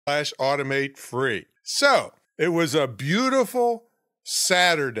automate free. So it was a beautiful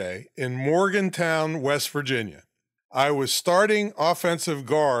Saturday in Morgantown, West Virginia. I was starting offensive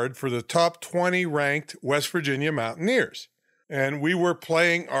guard for the top 20 ranked West Virginia Mountaineers. And we were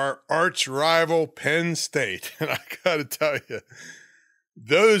playing our arch rival Penn State. And I got to tell you,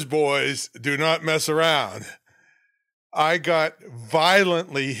 those boys do not mess around. I got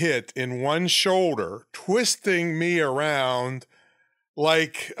violently hit in one shoulder, twisting me around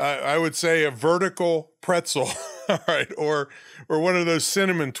like I would say a vertical pretzel, all right, or one of those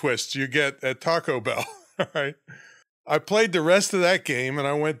cinnamon twists you get at Taco Bell, all right. I played the rest of that game, and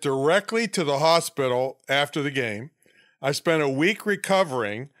I went directly to the hospital after the game. I spent a week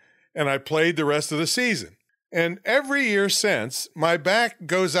recovering, and I played the rest of the season. And every year since, my back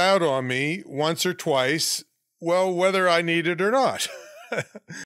goes out on me once or twice, well, whether I need it or not.